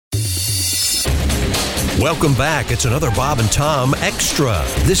Welcome back. It's another Bob and Tom Extra.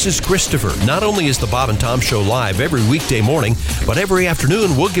 This is Christopher. Not only is the Bob and Tom Show live every weekday morning, but every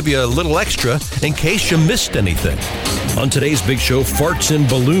afternoon we'll give you a little extra in case you missed anything. On today's big show, farts in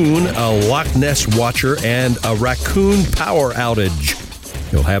balloon, a Loch Ness watcher, and a raccoon power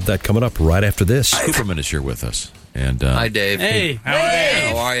outage. You'll have that coming up right after this. Cooperman is here with us. And hi, Dave. Hey,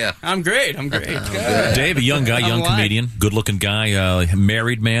 how are you? I'm great. Good. Dave, a young guy, young comedian, good-looking guy,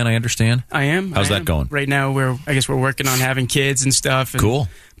 married man, I understand. I am. How's that going? Right now, we're working on having kids and stuff. And, cool.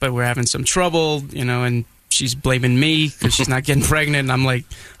 But we're having some trouble, and she's blaming me because she's not getting pregnant. And I'm like,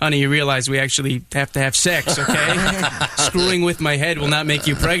 honey, you realize we actually have to have sex, okay? Screwing with my head will not make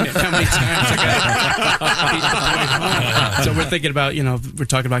you pregnant. How many times I got? So we're thinking about, we're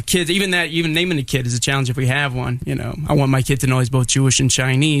talking about kids. Even naming a kid is a challenge if we have one. I want my kid to know he's both Jewish and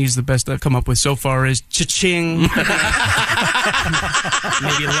Chinese. The best I've come up with so far is cha-ching. Maybe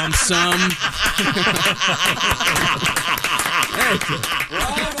lump sum.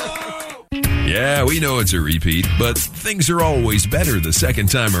 Yeah, we know it's a repeat, but things are always better the second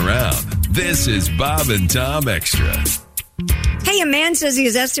time around. This is Bob and Tom Extra. Hey, a man says he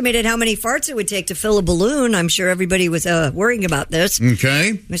has estimated how many farts it would take to fill a balloon. I'm sure everybody was worrying about this.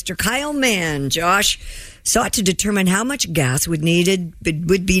 Okay. Mr. Kyle Mann, Josh, sought to determine how much gas would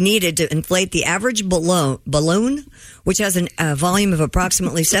be needed to inflate the average balloon, which has a volume of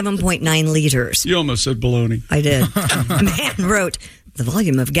approximately 7.9 liters. You almost said baloney. I did. Mann wrote, the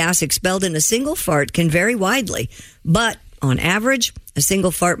volume of gas expelled in a single fart can vary widely, but on average, a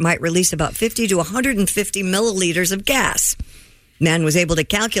single fart might release about 50 to 150 milliliters of gas. Mann was able to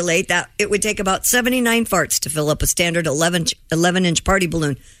calculate that it would take about 79 farts to fill up a standard 11-inch party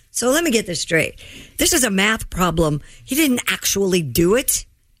balloon. So let me get this straight. This is a math problem. He didn't actually do it.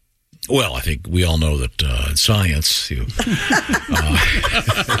 Well, I think we all know that in science.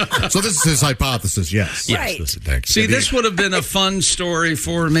 So this is his hypothesis, yes. Right. Yes, See, this would have been a fun story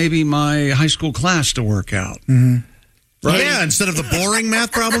for maybe my high school class to work out. Mm-hmm. Right? Yeah, instead of the boring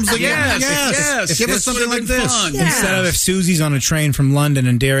math problems. Yes. Give us something like this. Yeah. Instead of if Susie's on a train from London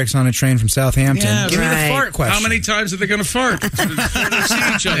and Derek's on a train from Southampton. Yeah, Give me the right. fart question. How many times are they going to fart? Before they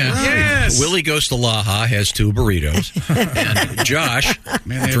see each other. Yes. Willie goes to Loch, has 2 burritos, and Josh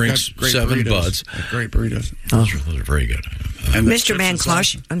drinks 7 buds. Great burritos. Those are very good. And Mr.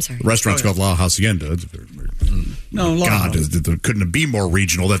 Mankosh, I'm sorry. The restaurant's called La Hacienda. No, God, there couldn't be more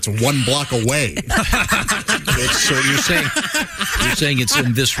regional. That's 1 block away. So you're saying it's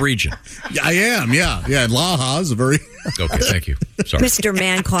in this region? I am, yeah. And La is a very... Okay, thank you. Sorry. Mr.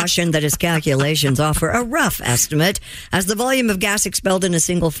 Mann cautioned that his calculations offer a rough estimate, as the volume of gas expelled in a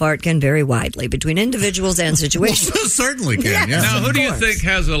single fart can vary widely between individuals and situations. Well, certainly can, yeah. Now, who do you think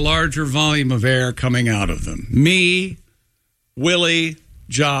has a larger volume of air coming out of them? Me, Willie,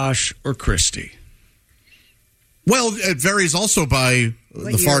 Josh, or Christy? Well, it varies also by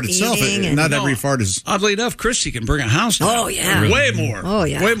the fart itself. Not every fart is... Oddly enough, Christy can bring a house down. Oh, yeah. Way more. Oh,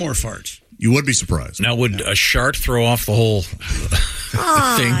 yeah. Way more farts. You would be surprised. Now, would a shart throw off the whole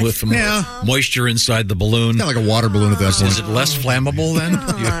thing with moisture inside the balloon? Kind of like a water balloon at that point. Is it less flammable then?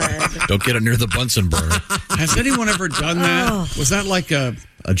 Don't get it near the Bunsen burner. Has anyone ever done that? Was that like a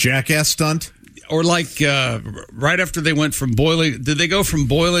jackass stunt? Or like right after they went from boiling, did they go from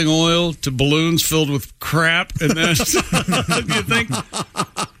boiling oil to balloons filled with crap? And then, do you think?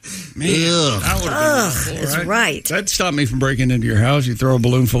 Man, that would have been That's right. That'd stop me from breaking into your house. You throw a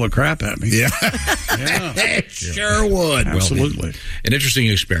balloon full of crap at me. Yeah. Sure would. Absolutely. Well, an interesting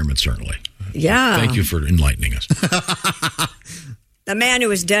experiment, certainly. Yeah. Thank you for enlightening us. A man who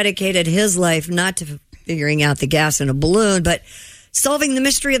has dedicated his life not to figuring out the gas in a balloon, but solving the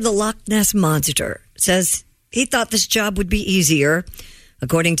mystery of the Loch Ness Monster, says he thought this job would be easier.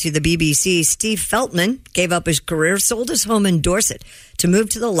 According to the BBC, Steve Feltman gave up his career, sold his home in Dorset to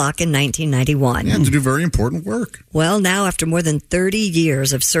move to the Loch in 1991. Yeah, to do very important work. Well, now after more than 30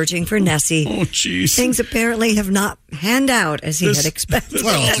 years of searching for Nessie, things apparently have not panned out as he had expected.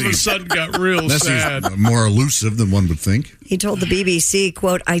 Well, all of a sudden got real sad. Nessie's more elusive than one would think. He told the BBC,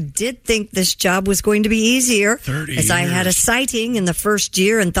 quote, I did think this job was going to be easier as I had a sighting in the first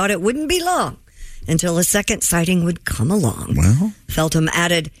year and thought it wouldn't be long until a second sighting would come along. Well, Feltham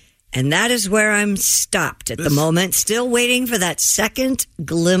added, and that is where I'm stopped at the moment, still waiting for that second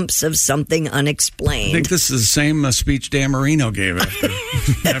glimpse of something unexplained. I think this is the same speech Dan Marino gave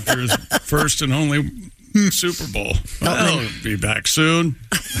after his first and only Super Bowl. Well, he'll be back soon.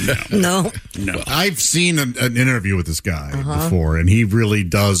 No. Well, I've seen an interview with this guy before, and he really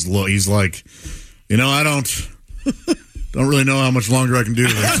does look, he's like, I don't don't really know how much longer I can do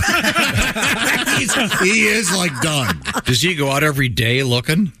this. He is like done. Does he go out every day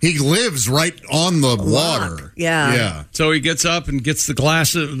looking? He lives right on the water. Yeah. So he gets up and gets the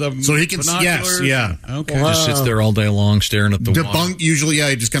glass of the So he can, binoculars? yes, yeah. Okay. Just sits there all day long staring at the water. Usually,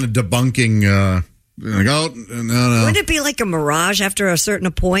 just kind of debunking. Like, no. Wouldn't it be like a mirage after a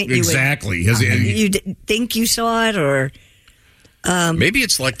certain point? Exactly. You think you saw it, or maybe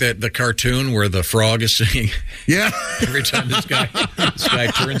it's like the cartoon where the frog is singing. Yeah. Every time this guy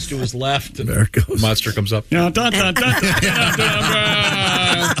turns to his left, and there it goes. Monster comes up. Dun, dun, dun, dun, dun,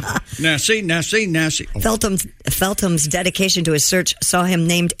 dun. Nasty. Feltham's dedication to his search saw him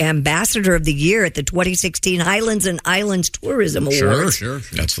named Ambassador of the Year at the 2016 Highlands and Islands Tourism Awards. Sure.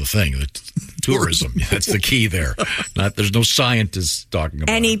 That's the thing. Tourism. That's the key there. There's no scientists talking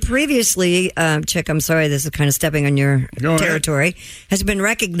about And he previously, Chick, I'm sorry, this is kind of stepping on your territory, has been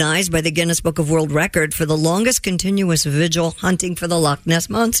recognized by the Guinness Book of World Record for the longest continuous vigil hunting for the Loch Ness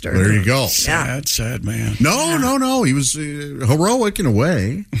Monster. There you go. Sad man. No. He was heroic in a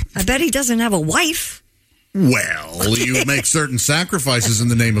way. I bet he doesn't have a wife. Well, you make certain sacrifices in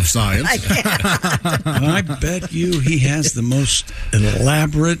the name of science. And I bet you he has the most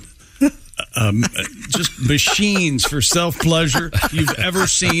elaborate just machines for self-pleasure you've ever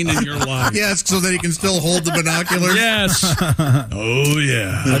seen in your life. Yes, so that he can still hold the binoculars. Yes. Oh,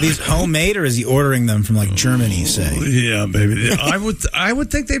 yeah. Are these homemade, or is he ordering them from like Germany, say? Yeah, baby. I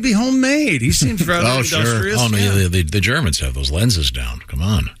would think they'd be homemade. He seems rather industrious. Oh, no, the Germans have those lenses down. Come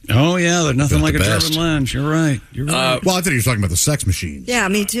on. Oh, yeah, they're nothing like a best. German lens. You're right. Well, I thought he was talking about the sex machines. Yeah,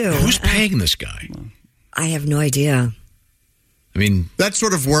 me too. Who's paying this guy? I have no idea. I mean, that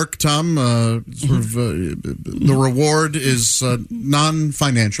sort of work, Tom, the reward is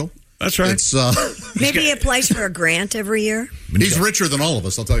non-financial. That's right. It's, Maybe he applies for a grant every year. He's richer than all of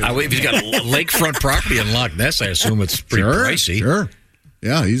us, I'll tell you. If he's got a lakefront property in Loch Ness, I assume it's pretty pricey. Sure.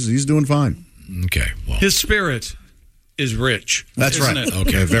 Yeah, he's doing fine. Okay. Well, his spirit is rich. That's right. It?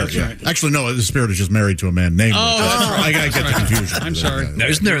 Okay, very right. Actually, no, the spirit is just married to a man named Rich. That's right. I get the confusion. I'm sorry. now,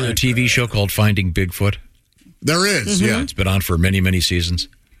 isn't there a TV show called Finding Bigfoot? There is, yeah. It's been on for many, many seasons.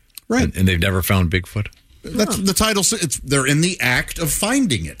 Right. And they've never found Bigfoot? That's the title. They're in the act of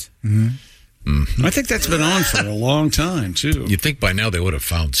finding it. Mm-hmm. I think that's been on for a long time, too. You'd think by now they would have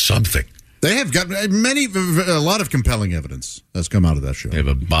found something. They have got a lot of compelling evidence that's come out of that show. They have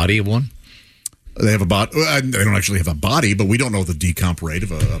a body of one? They have a body. They don't actually have a body, but we don't know the decomp rate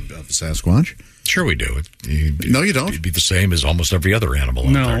of a Sasquatch. Sure we do. No, you don't. It'd be the same as almost every other animal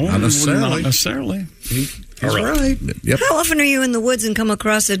out there. Not necessarily. Not necessarily. He's right. Yep. How often are you in the woods and come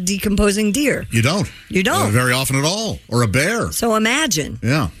across a decomposing deer? You don't. You don't? Very often at all. Or a bear. So imagine.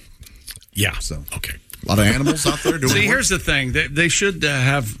 Yeah. Yeah. So okay. A lot of animals out there doing See, work. here's the thing. They should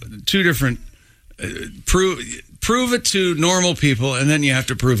have two different... Prove it to normal people, and then you have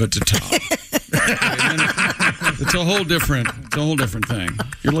to prove it to Tom. It's a whole different thing.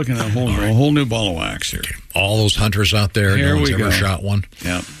 You're looking at a whole new ball of wax here. Okay. All those hunters out there, Here no one's we ever go. shot one.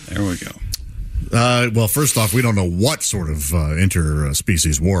 Yeah, there we go. Well, first off, we don't know what sort of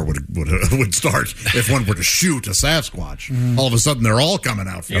interspecies war would start if one were to shoot a Sasquatch. All of a sudden, they're all coming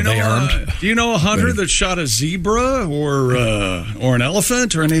out. Do you know a hunter that shot a zebra or an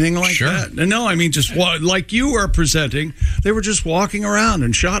elephant or anything like that? No, I mean just like you are presenting. They were just walking around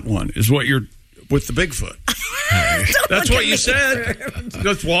and shot one. Is what you're with the Bigfoot. That's what you said.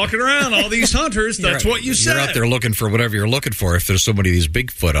 Just walking around, all these hunters. That's what you said. You're out there looking for whatever you're looking for. If there's so many of these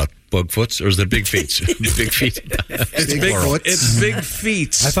Bigfoots, or is it big feet? Big feet. It's Bigfoot. It's big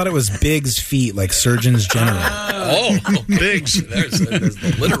feet. I thought it was Big's feet, like Surgeons General. Biggs. There's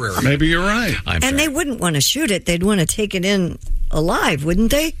the literary. Maybe you're right. And they wouldn't want to shoot it. They'd want to take it in alive,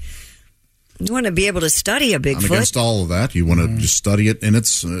 wouldn't they? You want to be able to study a Bigfoot. I'm against all of that. You want to just study it in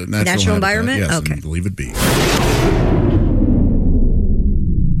its natural environment? Yes, okay. And leave it be.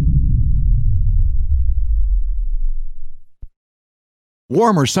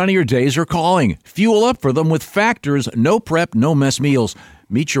 Warmer, sunnier days are calling. Fuel up for them with Factor's no prep, no mess meals.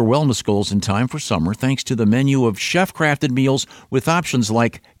 Meet your wellness goals in time for summer thanks to the menu of chef-crafted meals with options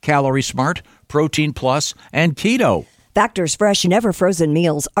like Calorie Smart, Protein Plus, and Keto. Factor's fresh, never frozen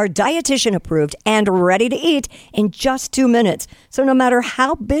meals are dietitian approved and ready to eat in just 2 minutes. So no matter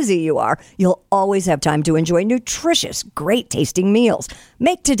how busy you are, you'll always have time to enjoy nutritious, great tasting meals.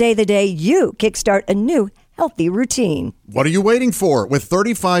 Make today the day you kickstart a new healthy routine. What are you waiting for? With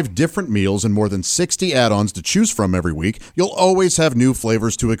 35 different meals and more than 60 add-ons to choose from every week, you'll always have new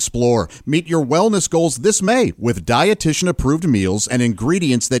flavors to explore. Meet your wellness goals this May with dietitian-approved meals and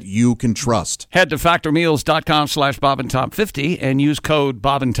ingredients that you can trust. Head to factormeals.com/BobandTom50 and use code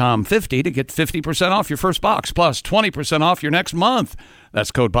BobandTom50 to get 50% off your first box plus 20% off your next month.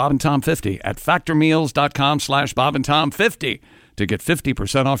 That's code BobandTom50 at factormeals.com/BobandTom50 to get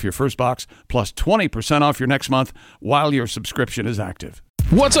 50% off your first box plus 20% off your next month while your subscription is active.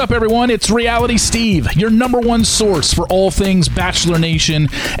 What's up, everyone? It's Reality Steve, your number one source for all things Bachelor Nation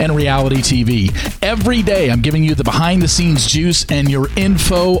and reality TV. Every day, I'm giving you the behind-the-scenes juice and your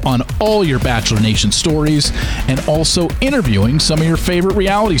info on all your Bachelor Nation stories and also interviewing some of your favorite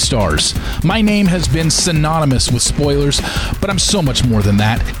reality stars. My name has been synonymous with spoilers, but I'm so much more than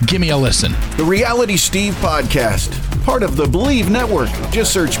that. Give me a listen. The Reality Steve Podcast, part of the Believe Network.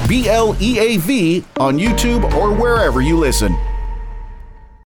 Just search BLEAV on YouTube or wherever you listen.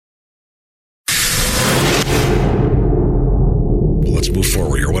 Let's move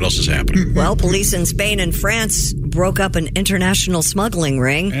forward here. What else is happening? Well, police in Spain and France broke up an international smuggling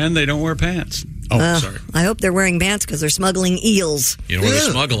ring. And they don't wear pants. Oh, sorry. I hope they're wearing pants because they're smuggling eels. You know where they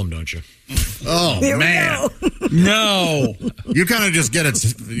smuggle them, don't you? Oh, Here we man. go. No. You kind of just get its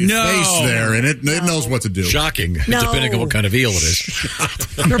face there, and it knows what to do. Shocking, No. depending on what kind of eel it is.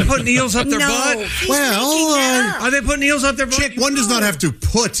 They're putting eels up their No, butt? he's Well, making that up. Are they putting eels up their butt? Chick, one does not have to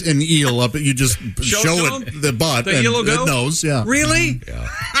put an eel up. You just show them? it the butt, The and eel will go? it knows. Yeah. Really? Yeah.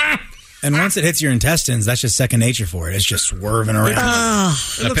 And once it hits your intestines, that's just second nature for it. It's just swerving around.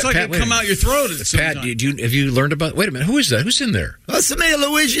 It looks like it come out your throat at some Pat, time. have you learned about... Wait a minute, who is that? Who's in there? That's me,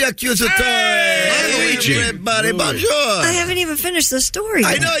 Luigi Accusatore. Hey, Luigi. everybody, bonjour. I haven't even finished the story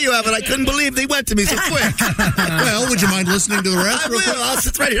I yet. know you haven't. I couldn't believe they went to me so quick. Well, would you mind listening to the rest? I will. I'll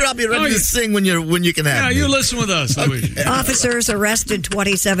sit right here. I'll be ready to sing when you can have Yeah, me. you listen with us, Luigi. Officers arrested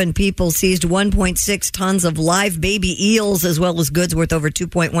 27 people, seized 1.6 tons of live baby eels, as well as goods worth over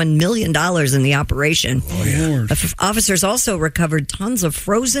 $2.1 million in the operation. Officers also recovered tons of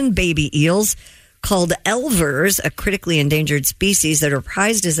frozen baby eels called elvers, a critically endangered species that are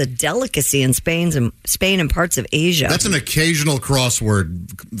prized as a delicacy in Spain and parts of Asia. That's an occasional crossword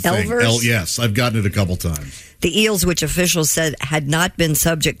thing. Elvers? Yes, I've gotten it a couple times. The eels, which officials said had not been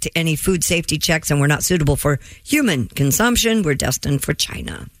subject to any food safety checks and were not suitable for human consumption, were destined for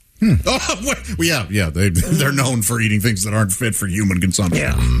China. Oh, well, yeah. They're known for eating things that aren't fit for human consumption.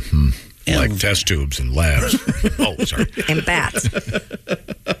 Yeah. Mm-hmm. Like test tubes and labs. Oh, sorry. And bats.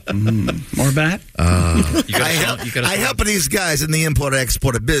 More bat? I help these guys in the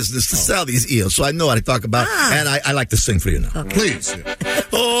import-export business to sell these eels, so I know what I talk about, and I like to sing for you now. Okay. Please.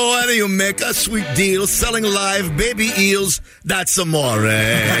 Oh, and you make a sweet deal selling live baby eels. That's amore.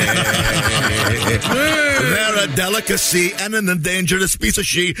 They're a delicacy and an endangered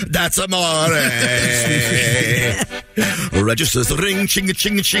species. That's amore. Registers ring, ching,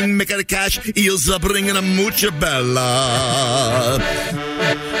 ching, ching, make it cash. Eels are bringing a mucha bella.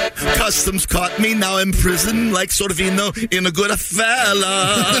 Customs caught me, now in prison like Sorvino in a good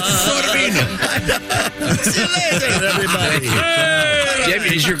fella. Sorvino. See you later, everybody.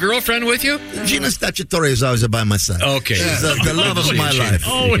 Is your girlfriend with you? Gina Statutory is always by my side. Okay. She's the love of my life.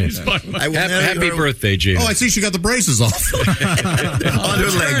 Always by my Happy birthday, Gina. Oh, I see she got the braces off. On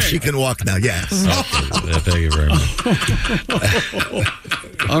her legs, she can walk now, yes. Okay. Thank you very much.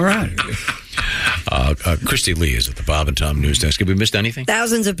 All right. Christy Lee is at the Bob and Tom News Desk. Have we missed anything?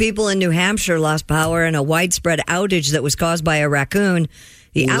 Thousands of people in New Hampshire lost power in a widespread outage that was caused by a raccoon.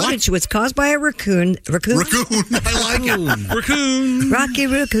 The outage was caused by a raccoon. Raccoon. I like it. Raccoon. Rocky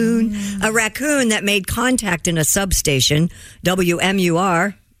raccoon. A raccoon that made contact in a substation.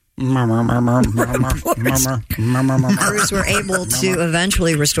 WMUR. Crews were able to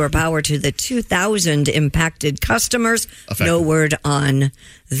eventually restore power to the 2,000 impacted customers. No word on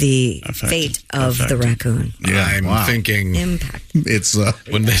the fate of the raccoon. Yeah, I'm thinking impact. It's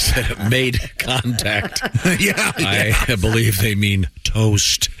when they said it made contact. I believe they mean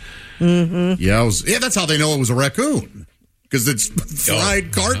toast. Mm-hmm. Yeah, that's how they know it was a raccoon. Because its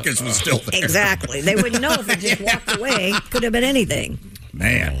fried carcass was still there. Exactly. They wouldn't know if it just walked away. Could have been anything.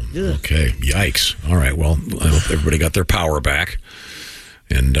 Man. Okay. Yikes. All right. Well, I hope everybody got their power back.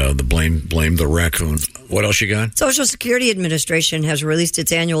 And the blame the raccoon. What else you got? Social Security Administration has released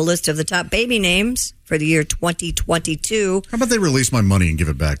its annual list of the top baby names for the year 2022. How about they release my money and give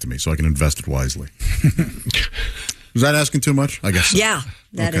it back to me so I can invest it wisely? Was that asking too much? I guess so. Yeah,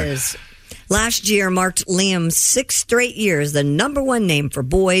 that is. Last year marked Liam's 6th straight year as the number one name for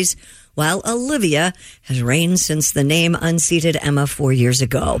boys, while Olivia has reigned since the name unseated Emma 4 years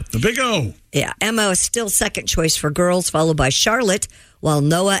ago. The Big O. Yeah, Emma is still second choice for girls, followed by Charlotte, while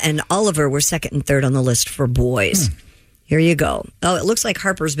Noah and Oliver were second and third on the list for boys. Here you go. Oh, it looks like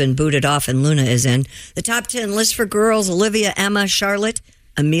Harper's been booted off and Luna is in. The top 10 list for girls: Olivia, Emma, Charlotte,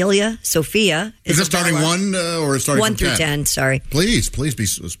 Amelia, Sophia. Is it starting 1 or starting 1 from through 10? Sorry. Please be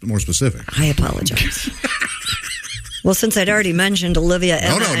more specific. I apologize. Well, since I'd already mentioned Olivia,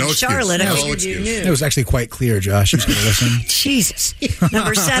 Emma, and Charlotte, I figured you knew. It was actually quite clear, Josh. Who's going to listen? Jesus.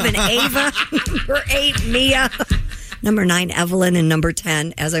 Number 7, Ava. Number 8, Mia. Number 9, Evelyn. And number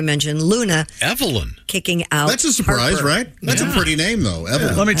 10, as I mentioned, Luna. Evelyn. Kicking out That's a surprise, Harper. right? That's a pretty name, though,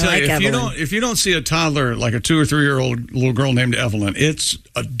 Evelyn. Let me tell you, Evelyn. if you don't see a toddler, like a 2 or 3 year old little girl named Evelyn, it's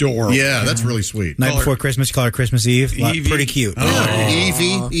adorable. Yeah, that's really sweet. Night before Christmas, you call her Christmas Eve. Evie. Pretty cute.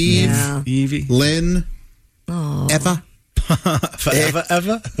 Evie, Eve, Evie, Lynn, Eva. Forever,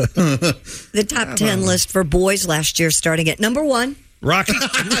 ever. The top 10 list for boys last year, starting at number 1. Rocky.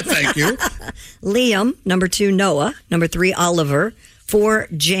 Thank you. Liam. Number 2, Noah. Number 3, Oliver. 4,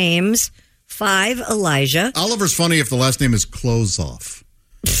 James. 5, Elijah. Oliver's funny if the last name is Close Off.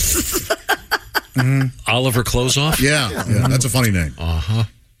 Oliver Closeoff? Yeah, that's a funny name. Uh-huh.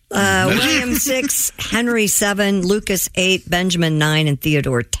 William 6, Henry 7, Lucas 8, Benjamin 9, and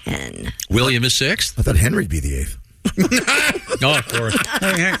Theodore 10. William is 6th? I thought Henry'd be the 8th. Oh, of course.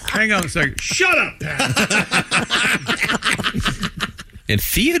 Hang on a second. Shut up, Pat. And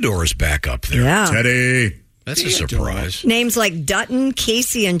Theodore's back up there. Yeah. Teddy. That's a surprise. Names like Dutton,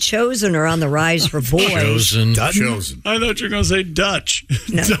 Casey, and Chosen are on the rise for boys. Chosen. Chosen. I thought you were going to say Dutch.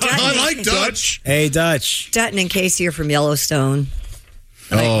 No, I like Dutch. Hey, Dutch. Dutton and Casey are from Yellowstone.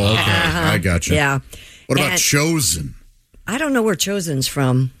 Oh, okay. I got you. Yeah. What about And Chosen? I don't know where Chosen's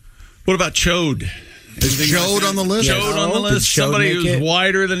from. What about Chode? Is Chode on the list? Chode on the Did list. Chode Somebody make who's it?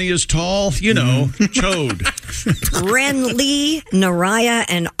 wider than he is tall. You know, Chode. Ren Lee, Naraya,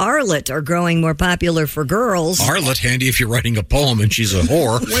 and Arlette are growing more popular for girls. Arlette, handy if you're writing a poem and she's a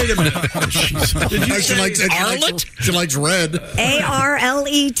whore. Wait a minute. Did you say Arlette? She likes red.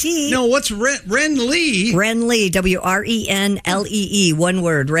 Arlet. No, what's Ren Lee? Ren Lee, Wrenlee. One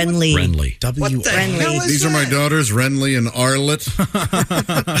word, Ren Lee. Renly. What the hell is These are my daughters, Renly and Arlette.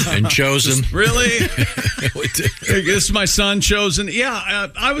 And Chosen. Really? This is my son, Chosen. Yeah,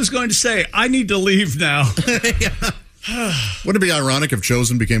 I was going to say, I need to leave now. Wouldn't it be ironic if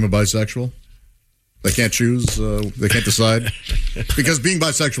Chosen became a bisexual? They can't choose. They can't decide. Because being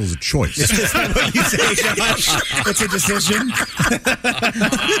bisexual is a choice. Is that what you say, Josh? It's a decision.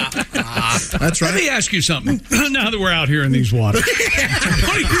 That's right. Let me ask you something. Now that we're out here in these waters,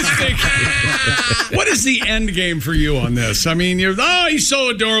 what do you think? What is the end game for you on this? I mean, he's so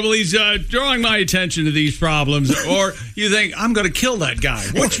adorable. He's drawing my attention to these problems. Or you think, I'm going to kill that guy.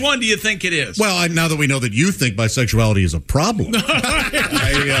 Which one do you think it is? Well, now that we know that you think bisexuality is a problem.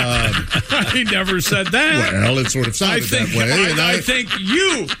 I never said that. Well, it sort of sounded that way. I think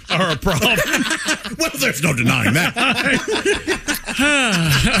you are a problem. Well, there's no denying that.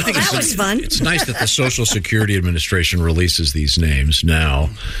 That was fun. It's nice that the Social Security Administration releases these names now,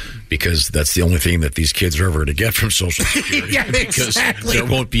 because that's the only thing that these kids are ever going to get from Social Security. Yeah, because exactly. there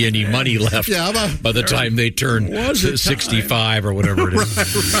won't be any money left by the time they turn 65 or whatever it is.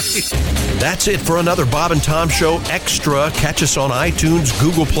 Right. That's it for another Bob and Tom Show Extra. Catch us on iTunes,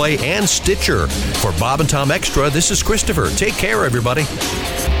 Google Play, and Stitcher. For Bob and Tom Extra, this is Christopher. Take care, everybody.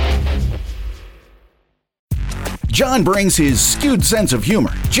 John brings his skewed sense of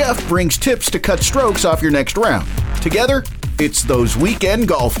humor. Jeff brings tips to cut strokes off your next round. Together, it's those weekend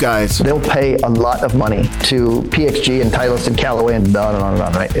golf guys. They'll pay a lot of money to PXG and Titleist and Callaway and on and on and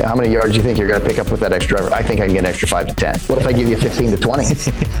on, right? How many yards do you think you're going to pick up with that extra driver? I think I can get an extra 5 to 10. What if I give you 15 to 20?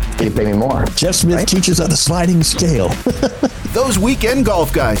 You pay me more. Jeff Smith teaches on a sliding scale. Those Weekend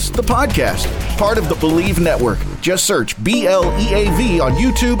Golf Guys, the podcast, part of the Believe Network. Just search BLEAV on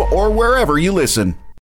YouTube or wherever you listen.